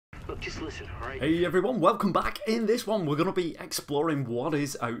Look, just listen, alright? Hey everyone, welcome back. In this one we're going to be exploring what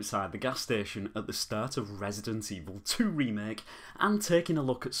is outside the gas station at the start of Resident Evil 2 Remake and taking a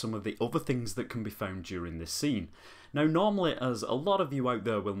look at some of the other things that can be found during this scene. Now normally, as a lot of you out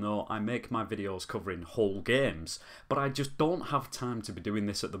there will know, I make my videos covering whole games, but I just don't have time to be doing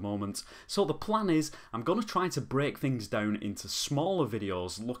this at the moment, so the plan is I'm going to try to break things down into smaller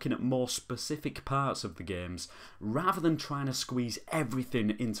videos looking at more specific parts of the games, rather than trying to squeeze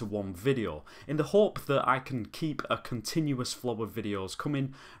everything into one video, in the hope that I can keep a continuous flow of videos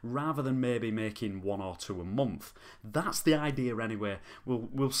coming, rather than maybe making one or two a month. That's the idea anyway.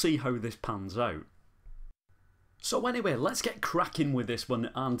 We'll see how this pans out. So anyway, let's get cracking with this one,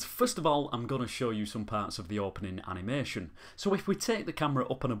 and first of all I'm going to show you some parts of the opening animation. So if we take the camera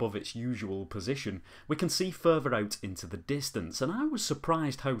up and above its usual position, we can see further out into the distance, and I was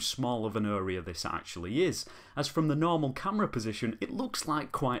surprised how small of an area this actually is, as from the normal camera position it looks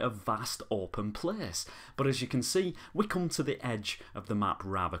like quite a vast open place, but as you can see we come to the edge of the map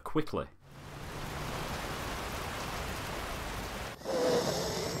rather quickly.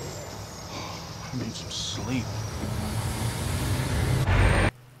 I need some sleep.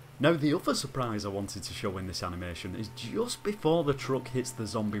 Now the other surprise I wanted to show in this animation is just before the truck hits the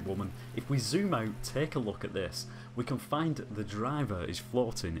zombie woman. If we zoom out, take a look at this, we can find the driver is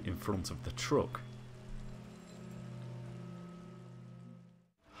floating in front of the truck.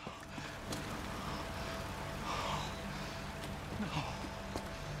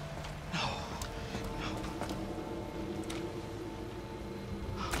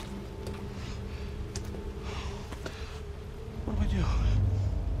 What do I do?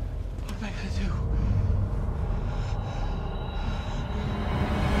 What am I gonna do?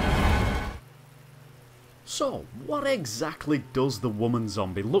 So, what exactly does the woman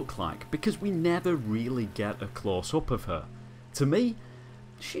zombie look like? Because we never really get a close-up of her. To me,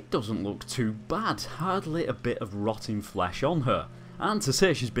 she doesn't look too bad, hardly a bit of rotting flesh on her. And to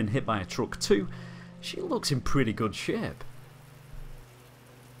say she's been hit by a truck too, she looks in pretty good shape.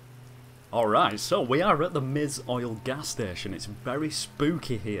 Alright, so we are at the Mizoil gas station. It's very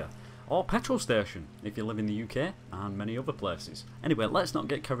spooky here. Or petrol station, if you live in the UK, and many other places. Anyway, let's not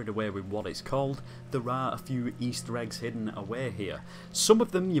get carried away with what it's called. There are a few Easter eggs hidden away here. Some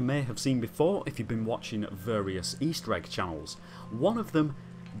of them you may have seen before if you've been watching various Easter egg channels. One of them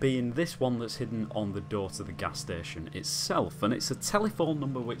being this one that's hidden on the door to the gas station itself, and it's a telephone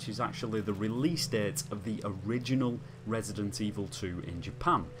number which is actually the release date of the original Resident Evil 2 in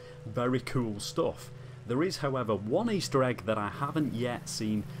Japan. Very cool stuff. There is however one Easter egg that I haven't yet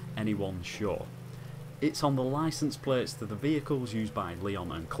seen anyone show. It's on the license plates to the vehicles used by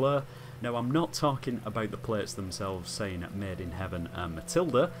Leon and Claire. Now I'm not talking about the plates themselves saying Made in Heaven and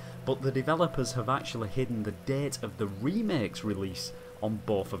Matilda, but the developers have actually hidden the date of the remake's release on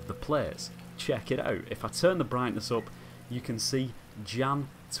both of the plates. Check it out. If I turn the brightness up, you can see Jan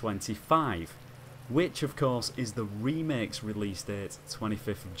 25, which of course is the remake's release date,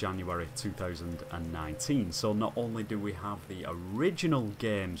 25th of January 2019. So not only do we have the original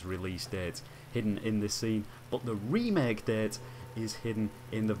game's release date hidden in this scene, but the remake date is hidden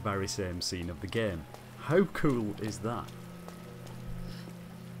in the very same scene of the game. How cool is that?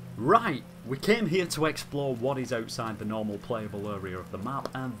 Right, we came here to explore what is outside the normal playable area of the map,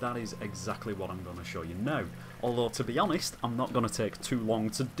 and that is exactly what I'm going to show you now. Although to be honest, I'm not going to take too long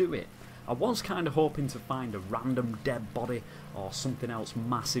to do it. I was kind of hoping to find a random dead body or something else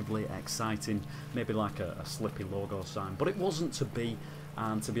massively exciting, maybe like a Slippy logo sign, but it wasn't to be,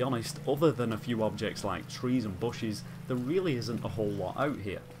 and to be honest, other than a few objects like trees and bushes, there really isn't a whole lot out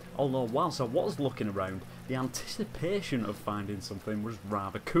here. Although whilst I was looking around, the anticipation of finding something was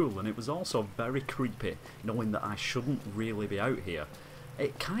rather cool, and it was also very creepy knowing that I shouldn't really be out here.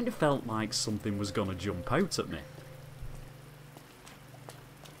 It kind of felt like something was going to jump out at me.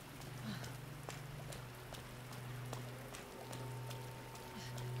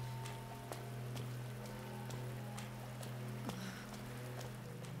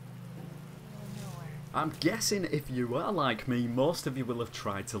 I'm guessing if you are like me, most of you will have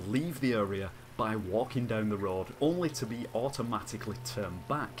tried to leave the area by walking down the road only to be automatically turned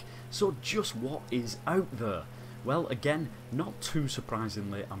back. So just what is out there? Well, again, not too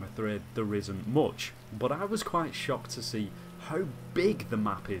surprisingly, I'm afraid there isn't much, but I was quite shocked to see how big the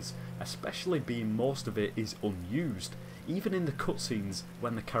map is, especially being most of it is unused. Even in the cutscenes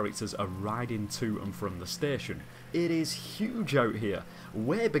when the characters are riding to and from the station. It is huge out here,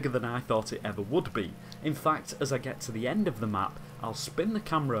 way bigger than I thought it ever would be. In fact, as I get to the end of the map, I'll spin the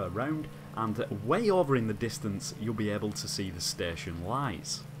camera around and way over in the distance you'll be able to see the station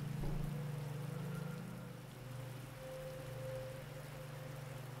lights.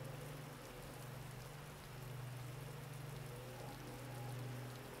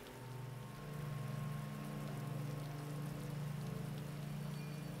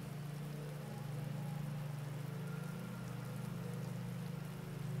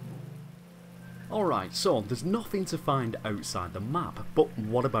 Alright, so there's nothing to find outside the map, but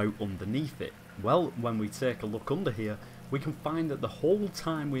what about underneath it? Well, when we take a look under here, we can find that the whole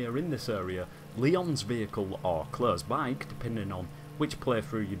time we are in this area, Leon's vehicle, or Claire's bike, depending on which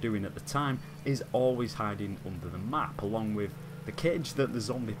playthrough you're doing at the time, is always hiding under the map, along with the cage that the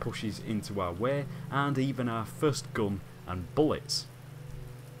zombie pushes into our way, and even our first gun and bullets.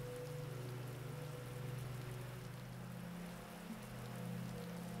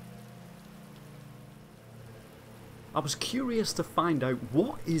 I was curious to find out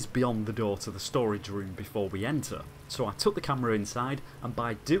what is beyond the door to the storage room before we enter, so I took the camera inside, and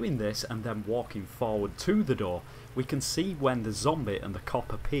by doing this and then walking forward to the door, we can see when the zombie and the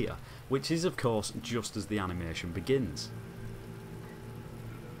cop appear, which is of course just as the animation begins.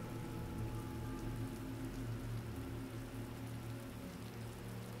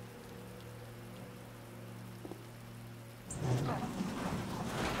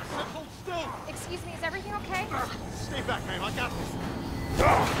 Hold still! Excuse me, is everything okay? Stay back, ma'am. I got this.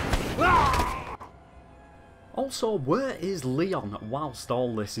 Also, where is Leon whilst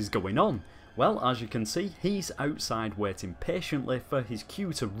all this is going on? Well, as you can see, he's outside waiting patiently for his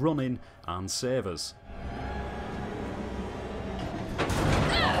cue to run in and save us.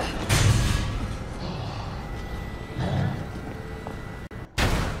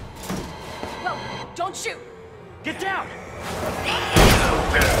 Whoa, don't shoot! Get down!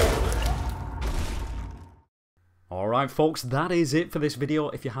 Alright folks, that is it for this video.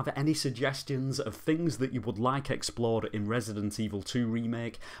 If you have any suggestions of things that you would like explored in Resident Evil 2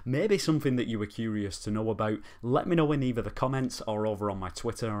 Remake, maybe something that you were curious to know about, let me know in either the comments or over on my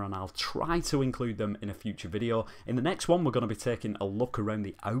Twitter, and I'll try to include them in a future video. In the next one, we're going to be taking a look around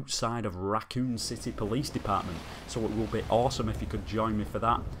the outside of Raccoon City Police Department, so it will be awesome if you could join me for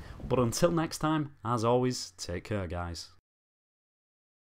that. But until next time, as always, take care guys.